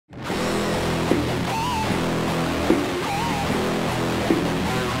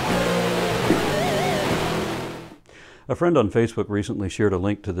A friend on Facebook recently shared a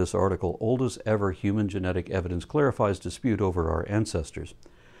link to this article, "Oldest Ever Human Genetic Evidence Clarifies Dispute Over Our Ancestors."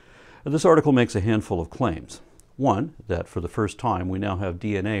 This article makes a handful of claims. One, that for the first time we now have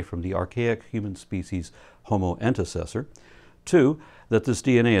DNA from the archaic human species Homo antecessor. Two, that this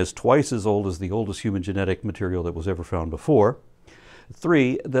DNA is twice as old as the oldest human genetic material that was ever found before.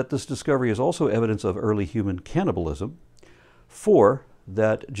 Three, that this discovery is also evidence of early human cannibalism. Four,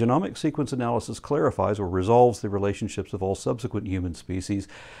 that genomic sequence analysis clarifies or resolves the relationships of all subsequent human species.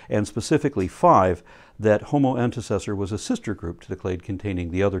 And specifically five, that Homo antecessor was a sister group to the clade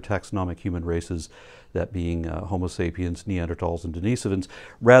containing the other taxonomic human races, that being Homo sapiens, Neanderthals, and Denisovans,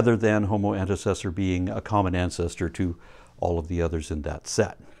 rather than Homo antecessor being a common ancestor to all of the others in that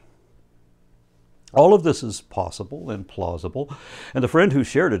set. All of this is possible and plausible, and the friend who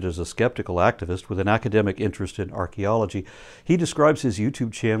shared it is a skeptical activist with an academic interest in archaeology. He describes his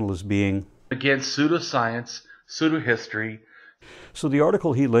YouTube channel as being against pseudoscience, pseudohistory. So the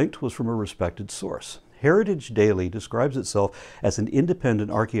article he linked was from a respected source. Heritage Daily describes itself as an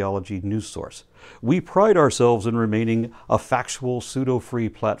independent archaeology news source. We pride ourselves in remaining a factual, pseudo-free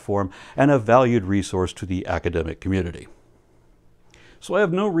platform and a valued resource to the academic community. So I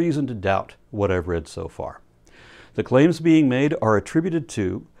have no reason to doubt what I've read so far. The claims being made are attributed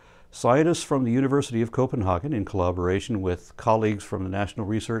to scientists from the University of Copenhagen in collaboration with colleagues from the National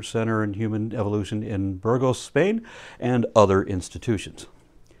Research Center in Human Evolution in Burgos, Spain, and other institutions.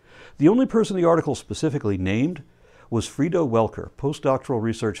 The only person the article specifically named was Frida Welker, postdoctoral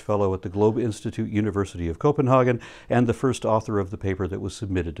research fellow at the Globe Institute, University of Copenhagen, and the first author of the paper that was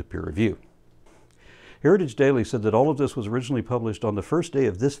submitted to peer review. Heritage Daily said that all of this was originally published on the first day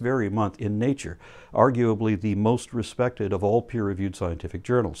of this very month in Nature, arguably the most respected of all peer-reviewed scientific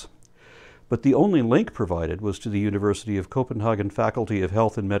journals. But the only link provided was to the University of Copenhagen Faculty of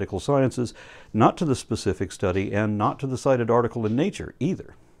Health and Medical Sciences, not to the specific study and not to the cited article in Nature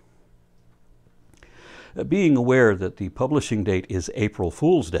either. Being aware that the publishing date is April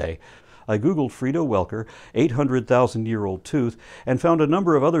Fool's Day, I Googled Frida Welker, 800,000-year-old tooth, and found a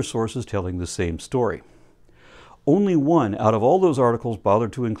number of other sources telling the same story. Only one out of all those articles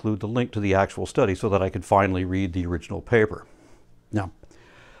bothered to include the link to the actual study so that I could finally read the original paper. Now,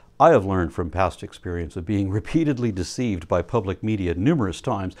 I have learned from past experience of being repeatedly deceived by public media numerous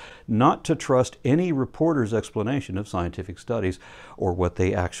times not to trust any reporter's explanation of scientific studies or what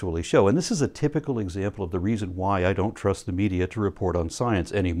they actually show. And this is a typical example of the reason why I don't trust the media to report on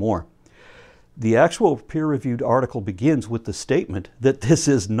science anymore. The actual peer-reviewed article begins with the statement that this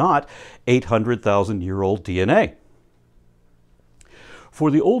is not 800,000-year-old DNA. For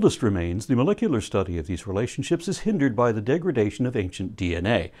the oldest remains, the molecular study of these relationships is hindered by the degradation of ancient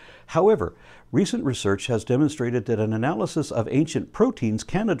DNA. However, recent research has demonstrated that an analysis of ancient proteins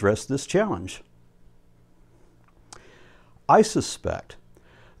can address this challenge. I suspect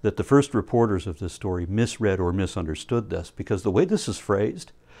that the first reporters of this story misread or misunderstood this, because the way this is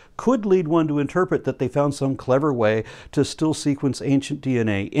phrased could lead one to interpret that they found some clever way to still sequence ancient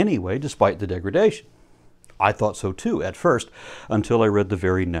DNA anyway, despite the degradation. I thought so too at first, until I read the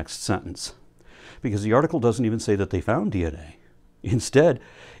very next sentence. Because the article doesn't even say that they found DNA. Instead,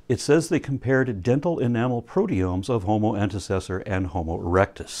 it says they compared dental enamel proteomes of Homo antecessor and Homo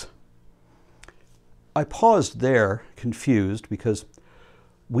erectus. I paused there, confused, because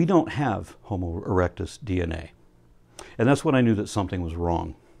we don't have Homo erectus DNA. And that's when I knew that something was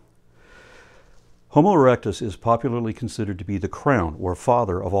wrong. Homo erectus is popularly considered to be the crown or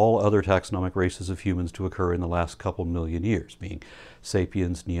father of all other taxonomic races of humans to occur in the last couple million years, being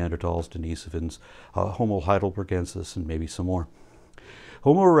sapiens, Neanderthals, Denisovans, Homo heidelbergensis, and maybe some more.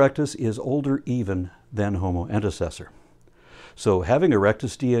 Homo erectus is older even than Homo antecessor. So having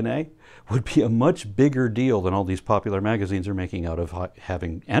erectus DNA would be a much bigger deal than all these popular magazines are making out of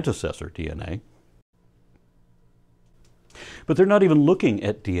having antecessor DNA. But they're not even looking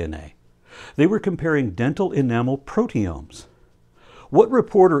at DNA. They were comparing dental enamel proteomes. What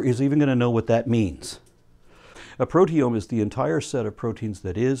reporter is even going to know what that means? A proteome is the entire set of proteins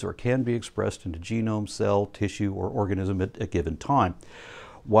that is or can be expressed into genome, cell, tissue, or organism at a given time.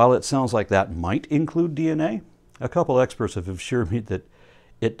 While it sounds like that might include DNA, a couple experts have assured me that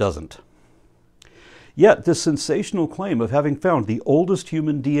it doesn't. Yet this sensational claim of having found the oldest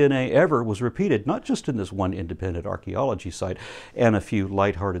human DNA ever was repeated not just in this one independent archaeology site and a few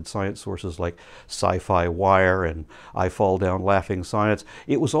lighthearted science sources like Sci-Fi Wire and I Fall Down Laughing Science.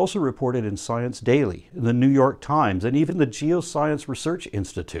 It was also reported in Science Daily, the New York Times, and even the Geoscience Research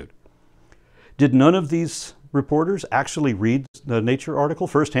Institute. Did none of these reporters actually read the Nature article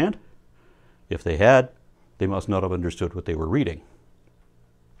firsthand? If they had, they must not have understood what they were reading.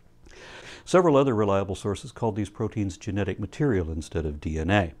 Several other reliable sources called these proteins genetic material instead of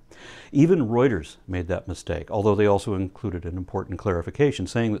DNA. Even Reuters made that mistake, although they also included an important clarification,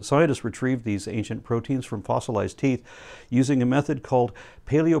 saying that scientists retrieved these ancient proteins from fossilized teeth using a method called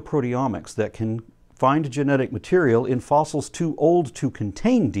paleoproteomics that can find genetic material in fossils too old to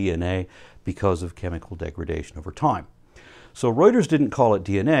contain DNA because of chemical degradation over time. So Reuters didn't call it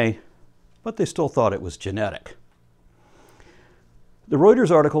DNA, but they still thought it was genetic. The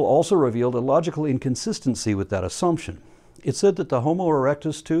Reuters article also revealed a logical inconsistency with that assumption. It said that the Homo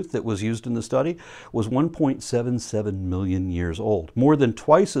erectus tooth that was used in the study was 1.77 million years old, more than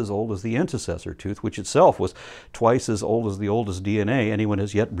twice as old as the antessesor tooth, which itself was twice as old as the oldest DNA anyone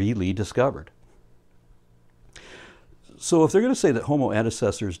has yet really discovered. So if they're going to say that Homo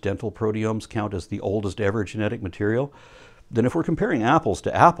antecessor's dental proteomes count as the oldest ever genetic material, then if we're comparing apples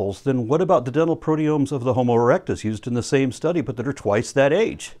to apples, then what about the dental proteomes of the Homo erectus used in the same study but that are twice that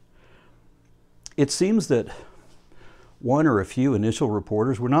age? It seems that one or a few initial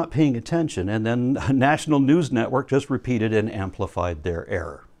reporters were not paying attention, and then a national news network just repeated and amplified their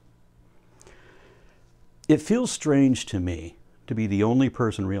error. It feels strange to me to be the only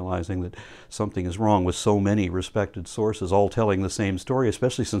person realizing that something is wrong with so many respected sources all telling the same story,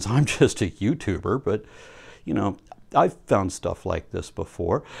 especially since I'm just a YouTuber, but you know, I've found stuff like this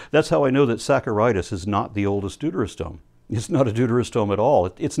before. That's how I know that Saccharitis is not the oldest deuterostome. It's not a deuterostome at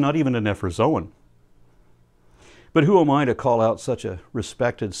all. It's not even a nephrozoan. But who am I to call out such a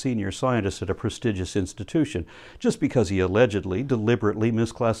respected senior scientist at a prestigious institution just because he allegedly, deliberately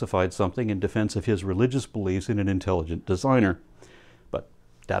misclassified something in defense of his religious beliefs in an intelligent designer? But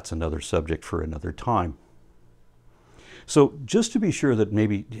that's another subject for another time. So just to be sure that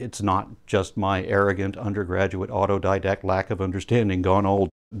maybe it's not just my arrogant undergraduate autodidact lack of understanding gone old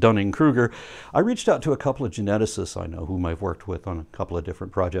Dunning-Kruger, I reached out to a couple of geneticists I know whom I've worked with on a couple of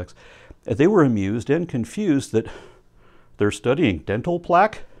different projects. They were amused and confused that they're studying dental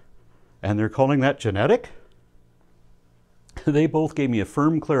plaque and they're calling that genetic. They both gave me a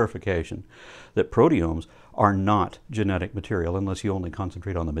firm clarification that proteomes are not genetic material unless you only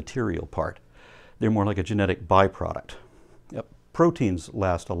concentrate on the material part. They're more like a genetic byproduct. Proteins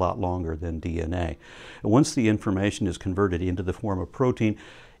last a lot longer than DNA. And once the information is converted into the form of protein,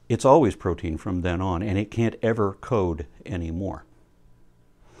 it's always protein from then on, and it can't ever code anymore.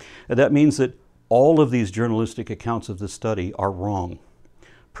 And that means that all of these journalistic accounts of this study are wrong.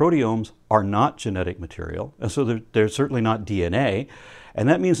 Proteomes are not genetic material, and so they're certainly not DNA, and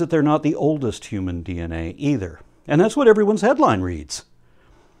that means that they're not the oldest human DNA either. And that's what everyone's headline reads.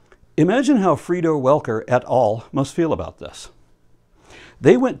 Imagine how Frieder Welker et al. Must feel about this.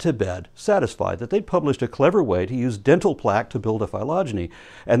 They went to bed satisfied that they'd published a clever way to use dental plaque to build a phylogeny,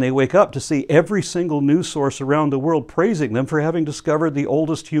 and they wake up to see every single news source around the world praising them for having discovered the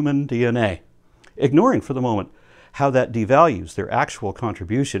oldest human DNA, ignoring for the moment how that devalues their actual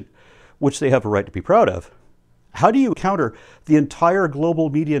contribution, which they have a right to be proud of. How do you counter the entire global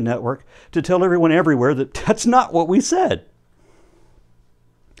media network to tell everyone everywhere that that's not what we said?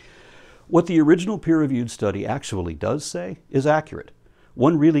 What the original peer-reviewed study actually does say is accurate.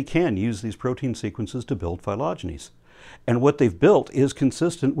 One really can use these protein sequences to build phylogenies. And what they've built is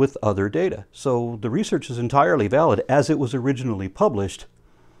consistent with other data. So the research is entirely valid as it was originally published,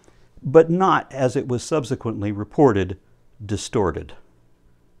 but not as it was subsequently reported distorted.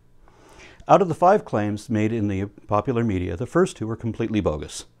 Out of the 5 claims made in the popular media, the first 2 were completely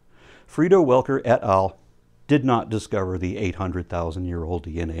bogus. Frieder Welker et al. Did not discover the 800,000-year-old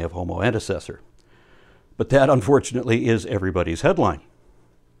DNA of Homo antecessor. But that, unfortunately, is everybody's headline.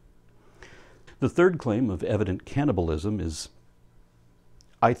 The third claim of evident cannibalism is,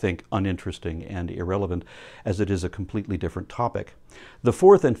 I think, uninteresting and irrelevant, as it is a completely different topic. The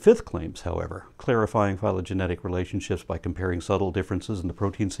fourth and fifth claims, however, clarifying phylogenetic relationships by comparing subtle differences in the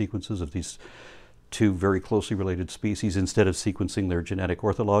protein sequences of these 2 very closely related species instead of sequencing their genetic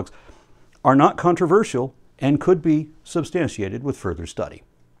orthologs, are not controversial and could be substantiated with further study.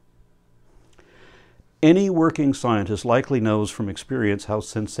 Any working scientist likely knows from experience how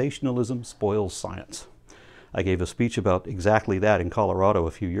sensationalism spoils science. I gave a speech about exactly that in Colorado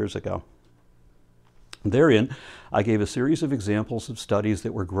a few years ago. Therein, I gave a series of examples of studies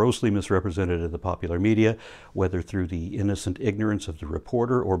that were grossly misrepresented in the popular media, whether through the innocent ignorance of the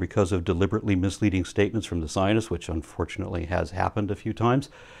reporter or because of deliberately misleading statements from the scientists, which unfortunately has happened a few times,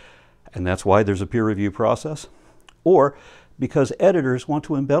 and that's why there's a peer review process, or because editors want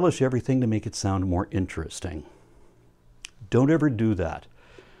to embellish everything to make it sound more interesting. Don't ever do that,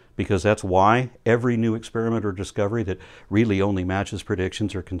 because that's why every new experiment or discovery that really only matches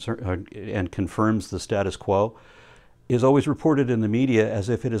predictions and confirms the status quo is always reported in the media as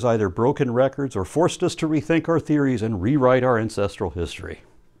if it has either broken records or forced us to rethink our theories and rewrite our ancestral history.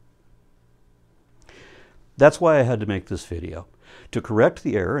 That's why I had to make this video, to correct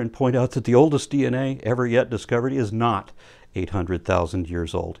the error and point out that the oldest DNA ever yet discovered is not 800,000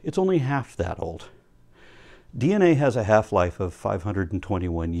 years old. It's only half that old. DNA has a half-life of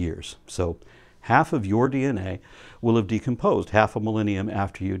 521 years, so half of your DNA will have decomposed half a millennium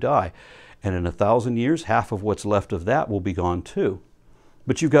after you die. And in 1,000 years, half of what's left of that will be gone too.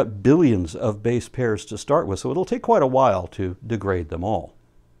 But you've got billions of base pairs to start with, so it'll take quite a while to degrade them all.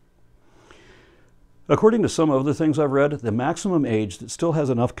 According to some other things I've read, the maximum age that still has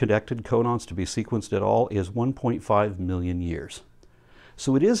enough connected codons to be sequenced at all is 1.5 million years.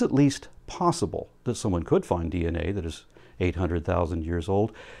 So it is at least possible that someone could find DNA that is 800,000 years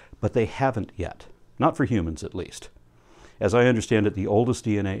old, but they haven't yet. Not for humans, at least. As I understand it, the oldest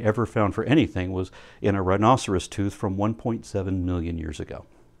DNA ever found for anything was in a rhinoceros tooth from 1.7 million years ago.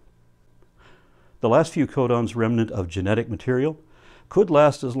 The last few codons remnant of genetic material could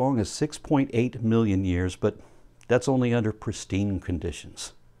last as long as 6.8 million years, but that's only under pristine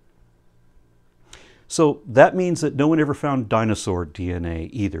conditions. So that means that no one ever found dinosaur DNA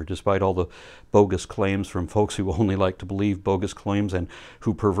either, despite all the bogus claims from folks who only like to believe bogus claims and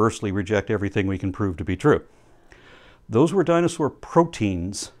who perversely reject everything we can prove to be true. Those were dinosaur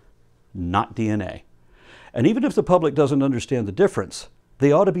proteins, not DNA. And even if the public doesn't understand the difference,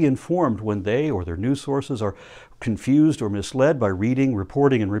 they ought to be informed when they or their news sources are confused or misled by reading,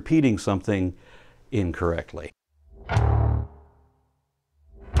 reporting, and repeating something incorrectly.